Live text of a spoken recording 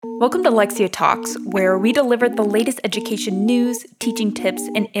Welcome to Lexia Talks, where we deliver the latest education news, teaching tips,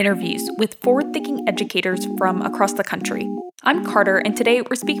 and interviews with forward-thinking educators from across the country. I'm Carter, and today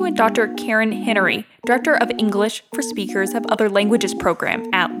we're speaking with Dr. Karen Hennery, Director of English for Speakers of Other Languages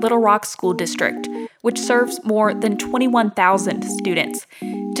program at Little Rock School District, which serves more than 21,000 students.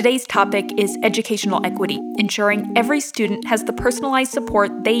 Today's topic is educational equity, ensuring every student has the personalized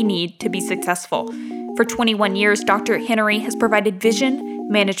support they need to be successful. For 21 years, Dr. Hennery has provided vision,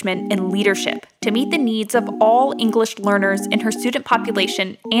 management, and leadership to meet the needs of all English learners in her student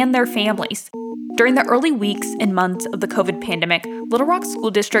population and their families. During the early weeks and months of the COVID pandemic, Little Rock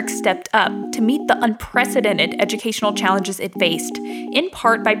School District stepped up to meet the unprecedented educational challenges it faced, in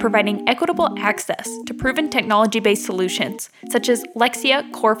part by providing equitable access to proven technology-based solutions, such as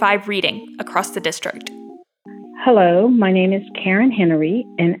Lexia Core 5 Reading across the district. Hello, my name is Karen Hennery,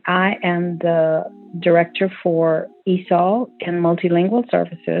 and I am the Director for ESOL and Multilingual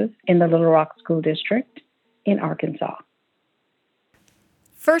Services in the Little Rock School District in Arkansas.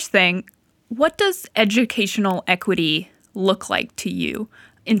 First thing, what does educational equity look like to you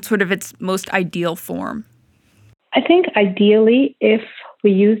in sort of its most ideal form? I think ideally, if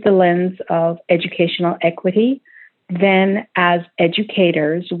we use the lens of educational equity, then as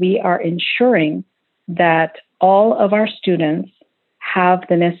educators, we are ensuring that all of our students have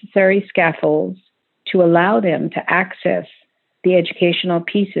the necessary scaffolds to allow them to access the educational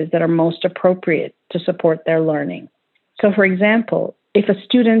pieces that are most appropriate to support their learning. So, for example, if a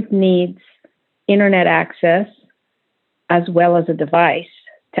student needs internet access as well as a device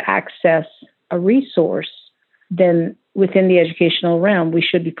to access a resource, then within the educational realm, we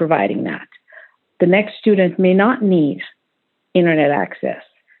should be providing that. The next student may not need internet access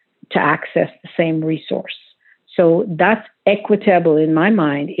to access the same resource. So that's equitable in my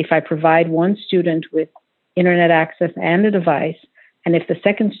mind if I provide one student with internet access and a device, and if the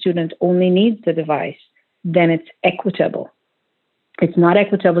second student only needs the device, then it's equitable. It's not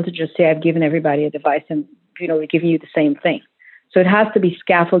equitable to just say, I've given everybody a device and, we're giving you the same thing. So it has to be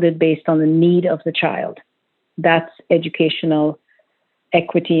scaffolded based on the need of the child. That's educational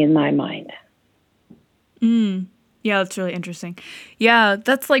equity in my mind. Yeah, that's really interesting. Yeah,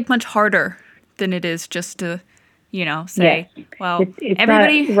 that's like much harder than it is just to, say, yes. well, it's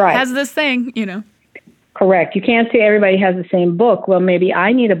everybody not, right. has this thing, Correct. You can't say everybody has the same book. Well, maybe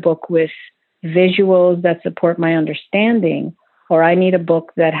I need a book with visuals that support my understanding, or I need a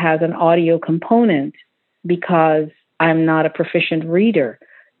book that has an audio component because I'm not a proficient reader.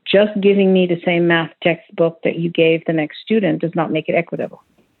 Just giving me the same math textbook that you gave the next student does not make it equitable.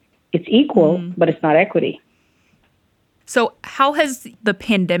 It's equal, but it's not equity. So how has the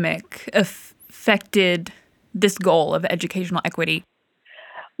pandemic affected this goal of educational equity?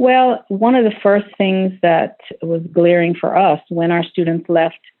 Well, one of the first things that was glaring for us when our students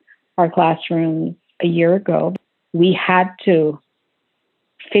left our classrooms a year ago, we had to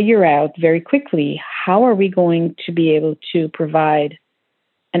figure out very quickly, how are we going to be able to provide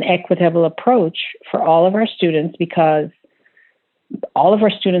an equitable approach for all of our students, because all of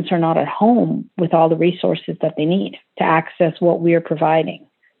our students are not at home with all the resources that they need to access what we are providing.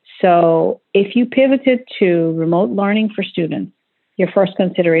 So if you pivoted to remote learning for students, your first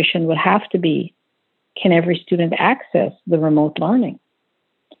consideration would have to be, can every student access the remote learning?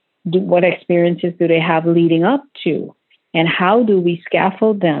 What experiences do they have leading up to? And how do we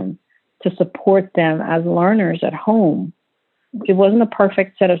scaffold them to support them as learners at home? It wasn't a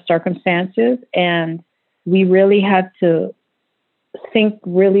perfect set of circumstances, and we really had to think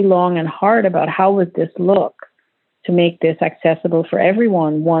really long and hard about how would this look to make this accessible for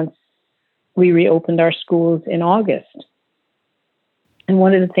everyone once we reopened our schools in August. And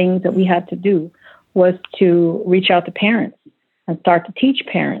one of the things that we had to do was to reach out to parents and start to teach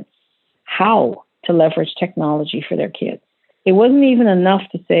parents how to leverage technology for their kids. It wasn't even enough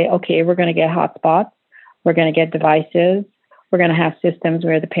to say, okay, we're going to get hotspots, we're going to get devices, we're going to have systems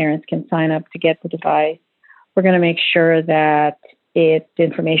where the parents can sign up to get the device, we're going to make sure that it's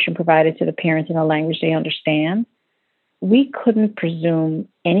information provided to the parents in a language they understand. We couldn't presume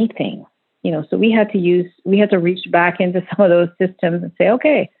anything, so we had to reach back into some of those systems and say,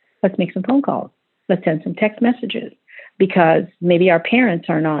 okay, let's make some phone calls. Let's send some text messages, because maybe our parents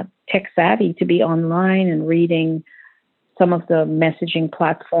are not tech savvy to be online and reading some of the messaging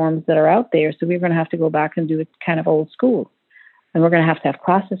platforms that are out there. So we're going to have to go back and do it kind of old school. And we're going to have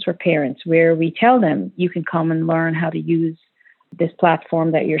classes for parents where we tell them, you can come and learn how to use this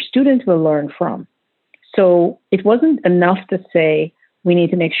platform that your students will learn from. So it wasn't enough to say we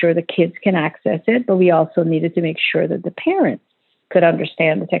need to make sure the kids can access it, but we also needed to make sure that the parents could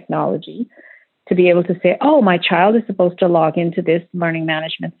understand the technology to be able to say, oh, my child is supposed to log into this learning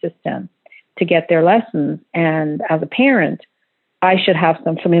management system to get their lessons. And as a parent, I should have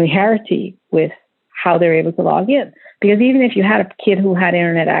some familiarity with how they're able to log in. Because even if you had a kid who had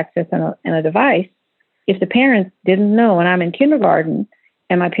internet access and a device, if the parents didn't know, and I'm in kindergarten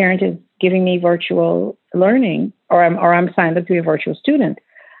and my parent is giving me virtual learning, or I'm signed up to be a virtual student,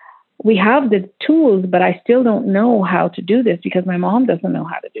 we have the tools, but I still don't know how to do this because my mom doesn't know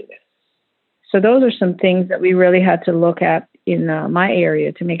how to do this. So those are some things that we really had to look at in my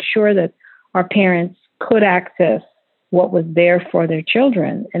area to make sure that our parents could access what was there for their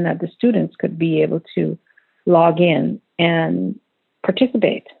children and that the students could be able to log in and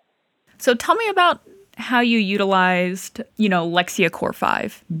participate. So tell me about how you utilized, Lexia Core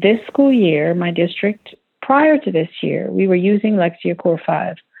 5. This school year, my district, prior to this year, we were using Lexia Core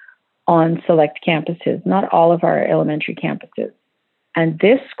 5 on select campuses, not all of our elementary campuses. And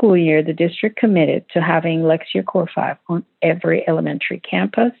this school year, the district committed to having Lexia Core 5 on every elementary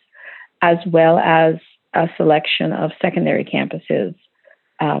campus, as well as a selection of secondary campuses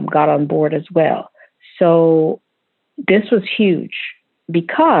got on board as well. So this was huge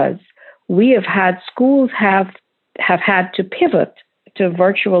because we have had schools have had to pivot to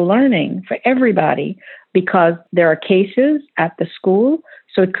virtual learning for everybody because there are cases at the school.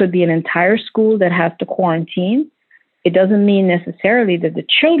 So it could be an entire school that has to quarantine. It doesn't mean necessarily that the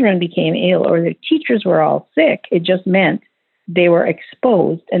children became ill or the teachers were all sick. It just meant they were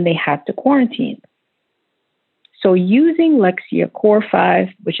exposed and they had to quarantine. So using Lexia Core 5,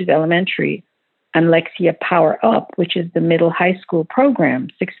 which is elementary, and Lexia Power Up, which is the middle high school program,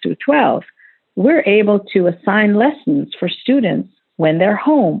 6 through 12, we're able to assign lessons for students when they're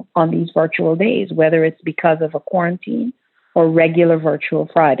home on these virtual days, whether it's because of a quarantine or regular virtual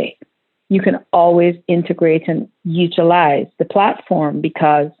Friday. You can always integrate and utilize the platform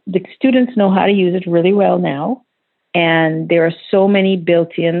because the students know how to use it really well now. And there are so many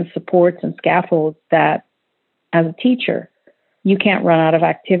built-in supports and scaffolds that, as a teacher, you can't run out of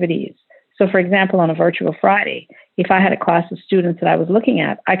activities. So, for example, on a virtual Friday, if I had a class of students that I was looking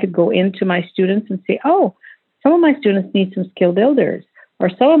at, I could go into my students and say, oh, some of my students need some skill builders, or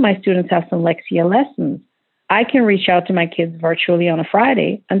some of my students have some Lexia lessons. I can reach out to my kids virtually on a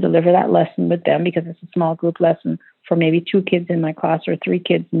Friday and deliver that lesson with them because it's a small group lesson for maybe 2 kids in my class or 3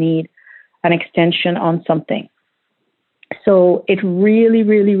 kids need an extension on something. So it really,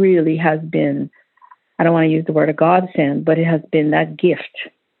 really, really has been, I don't want to use the word a godsend, but it has been that gift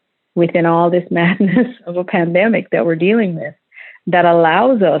within all this madness of a pandemic that we're dealing with that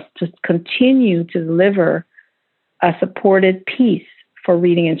allows us to continue to deliver a supported piece for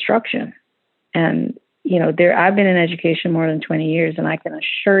reading instruction. And, I've been in education more than 20 years, and I can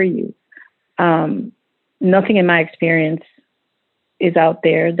assure you, nothing in my experience is out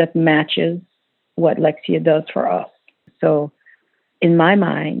there that matches what Lexia does for us. So in my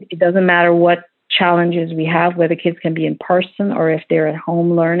mind, it doesn't matter what challenges we have, whether kids can be in person or if they're at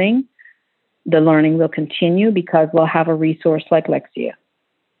home learning, the learning will continue because we'll have a resource like Lexia.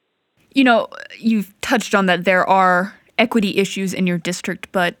 You've touched on that there are equity issues in your district,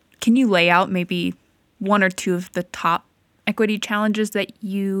 but can you lay out maybe 1 or 2 of the top equity challenges that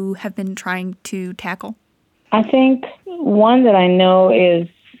you have been trying to tackle? I think one that I know is,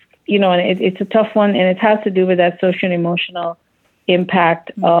 and it's a tough one, and it has to do with that social and emotional impact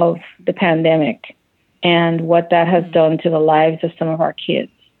of the pandemic and what that has done to the lives of some of our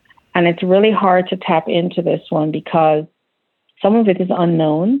kids. And it's really hard to tap into this one because some of it is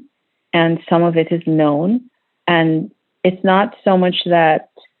unknown and some of it is known. And it's not so much that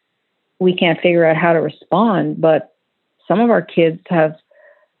we can't figure out how to respond, but some of our kids have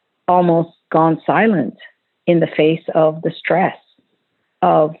almost gone silent in the face of the stress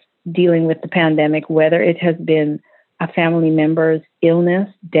of dealing with the pandemic, whether it has been a family member's illness,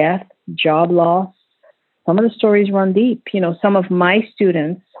 death, job loss. Some of the stories run deep. Some of my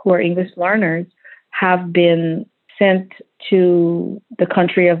students who are English learners have been sent to the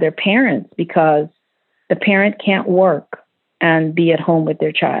country of their parents because the parent can't work and be at home with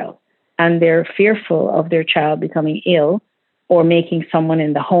their child. And they're fearful of their child becoming ill or making someone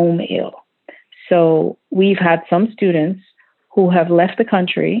in the home ill. So we've had some students who have left the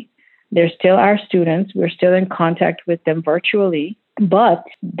country. They're still our students. We're still in contact with them virtually, but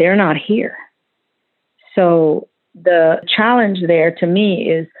they're not here. So the challenge there to me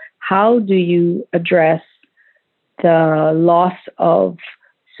is how do you address the loss of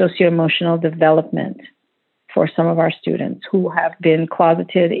socio-emotional development for some of our students who have been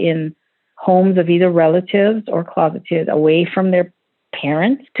closeted in homes of either relatives or closeted away from their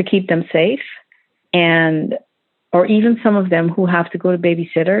parents to keep them safe. And or even some of them who have to go to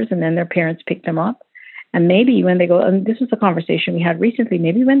babysitters and then their parents pick them up. And maybe when they go, and this was a conversation we had recently,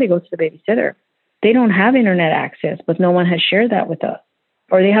 maybe when they go to the babysitter, they don't have internet access, but no one has shared that with us.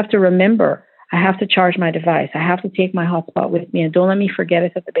 Or they have to remember, I have to charge my device. I have to take my hotspot with me, and don't let me forget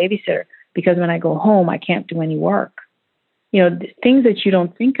it at the babysitter, because when I go home, I can't do any work. You know, things that you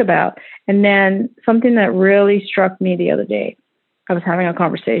don't think about. And then something that really struck me the other day, I was having a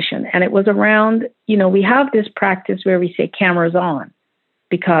conversation, and it was around, you know, we have this practice where we say cameras on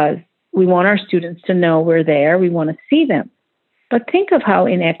because we want our students to know we're there. We want to see them. But think of how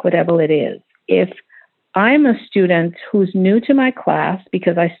inequitable it is. If I'm a student who's new to my class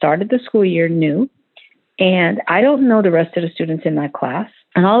because I started the school year new, and I don't know the rest of the students in my class,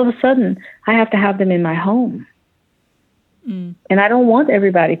 and all of a sudden I have to have them in my home. And I don't want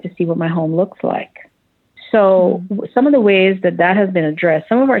everybody to see what my home looks like. So some of the ways that has been addressed,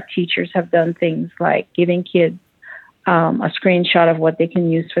 some of our teachers have done things like giving kids a screenshot of what they can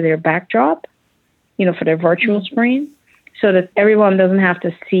use for their backdrop, you know, for their virtual screen, so that everyone doesn't have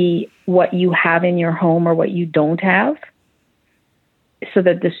to see what you have in your home or what you don't have, so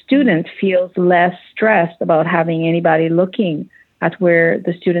that the student feels less stressed about having anybody looking at where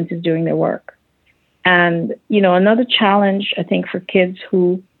the student is doing their work. And, you know, another challenge, I think, for kids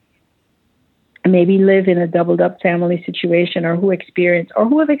who maybe live in a doubled up family situation, or who have experienced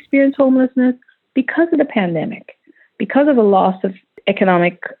homelessness because of the pandemic, because of a loss of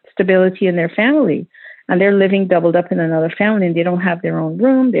economic stability in their family, and they're living doubled up in another family, and they don't have their own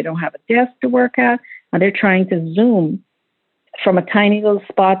room, they don't have a desk to work at, and they're trying to Zoom from a tiny little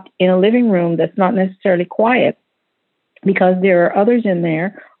spot in a living room that's not necessarily quiet because there are others in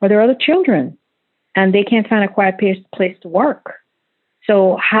there, or there are other children, and they can't find a quiet place to work.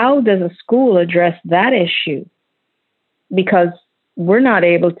 So how does a school address that issue? Because we're not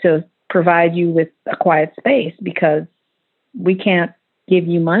able to provide you with a quiet space because we can't give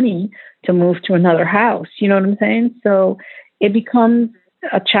you money to move to another house. You know what I'm saying? So it becomes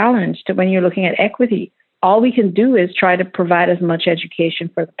a challenge to when you're looking at equity. All we can do is try to provide as much education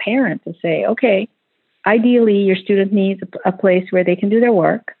for the parent to say, okay, ideally your student needs a place where they can do their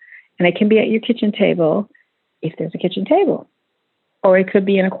work, and it can be at your kitchen table if there's a kitchen table. Or it could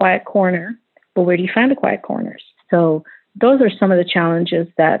be in a quiet corner, but where do you find the quiet corners? So those are some of the challenges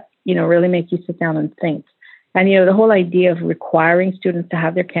that, you know, really make you sit down and think. And, you know, the whole idea of requiring students to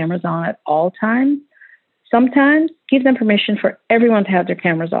have their cameras on at all times, sometimes give them permission for everyone to have their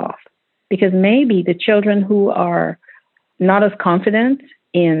cameras off. Because maybe the children who are not as confident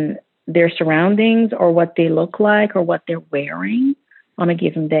in their surroundings or what they look like or what they're wearing on a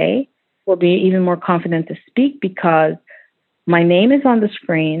given day will be even more confident to speak because my name is on the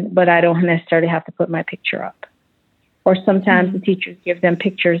screen, but I don't necessarily have to put my picture up. Or sometimes the teachers give them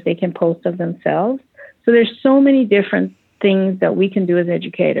pictures they can post of themselves. So there's so many different things that we can do as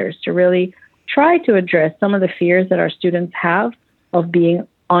educators to really try to address some of the fears that our students have of being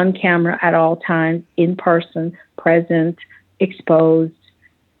on camera at all times, in person, present, exposed.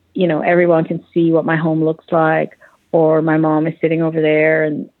 You know, everyone can see what my home looks like, or my mom is sitting over there,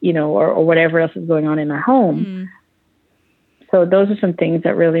 and, you know, or whatever else is going on in my home. So those are some things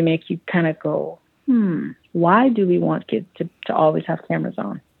that really make you kind of go, why do we want kids to always have cameras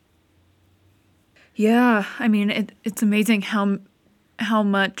on? Yeah, I mean, it's amazing how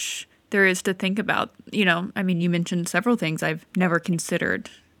much there is to think about. You know, I mean, you mentioned several things I've never considered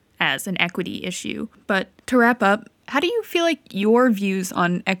as an equity issue. But to wrap up, how do you feel like your views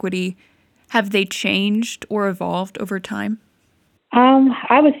on equity, have they changed or evolved over time?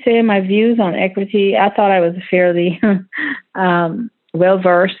 I would say my views on equity, I thought I was fairly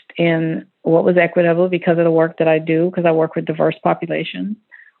well-versed in what was equitable because of the work that I do, because I work with diverse populations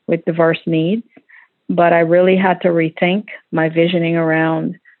with diverse needs. But I really had to rethink my visioning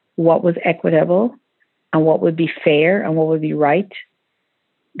around what was equitable and what would be fair and what would be right,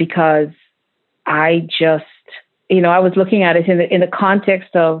 because I just, you know, I was looking at it in the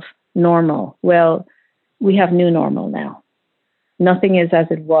context of normal. Well, we have new normal now. Nothing is as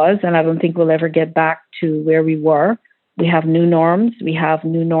it was, and I don't think we'll ever get back to where we were. We have new norms, we have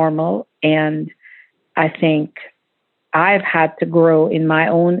new normal, and I think I've had to grow in my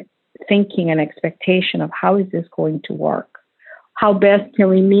own thinking and expectation of how is this going to work? How best can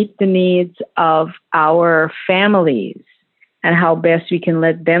we meet the needs of our families, and how best we can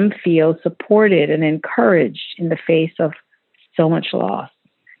let them feel supported and encouraged in the face of so much loss.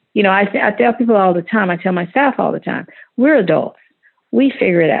 You know, I tell people all the time, I tell my staff all the time, we're adults. We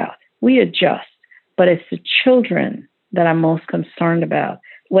figure it out. We adjust. But it's the children that I'm most concerned about,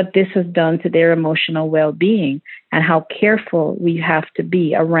 what this has done to their emotional well-being and how careful we have to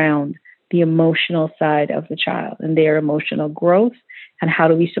be around the emotional side of the child and their emotional growth, and how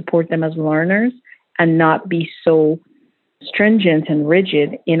do we support them as learners and not be so stringent and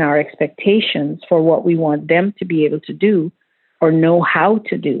rigid in our expectations for what we want them to be able to do or know how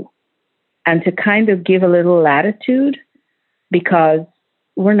to do, and to kind of give a little latitude, because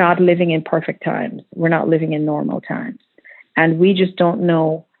we're not living in perfect times. We're not living in normal times. And we just don't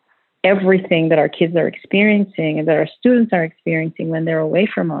know everything that our kids are experiencing and that our students are experiencing when they're away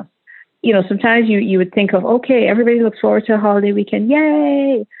from us. You know, sometimes you would think of, okay, everybody looks forward to a holiday weekend.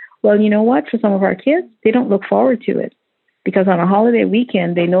 Yay! Well, you know what? For some of our kids, they don't look forward to it, because on a holiday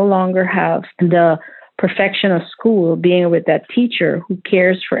weekend, they no longer have the perfection of school, being with that teacher who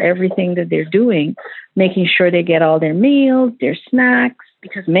cares for everything that they're doing, making sure they get all their meals, their snacks,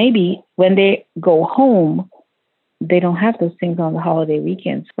 because maybe when they go home, they don't have those things on the holiday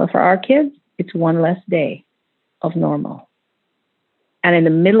weekends. But for our kids, it's one less day of normal. And in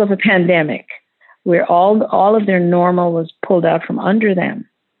the middle of a pandemic, where all of their normal was pulled out from under them,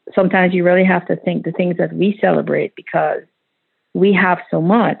 sometimes you really have to think the things that we celebrate, because we have so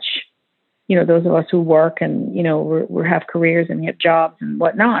much, you know, those of us who work and, you know, we have careers and we have jobs and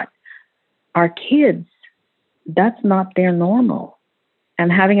whatnot. Our kids, that's not their normal.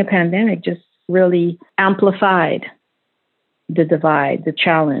 And having a pandemic just really amplified the divide, the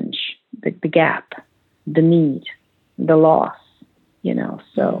challenge, the gap, the need, the loss, you know.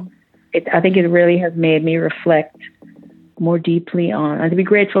 So I think it really has made me reflect more deeply on, and to be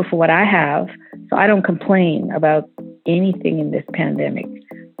grateful for what I have. So I don't complain about anything in this pandemic,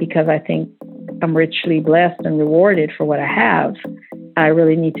 because I think I'm richly blessed and rewarded for what I have. I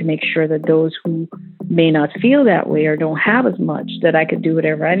really need to make sure that those who may not feel that way or don't have as much, that I could do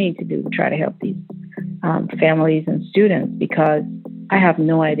whatever I need to do to try to help these families and students, because I have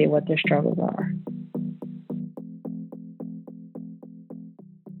no idea what their struggles are.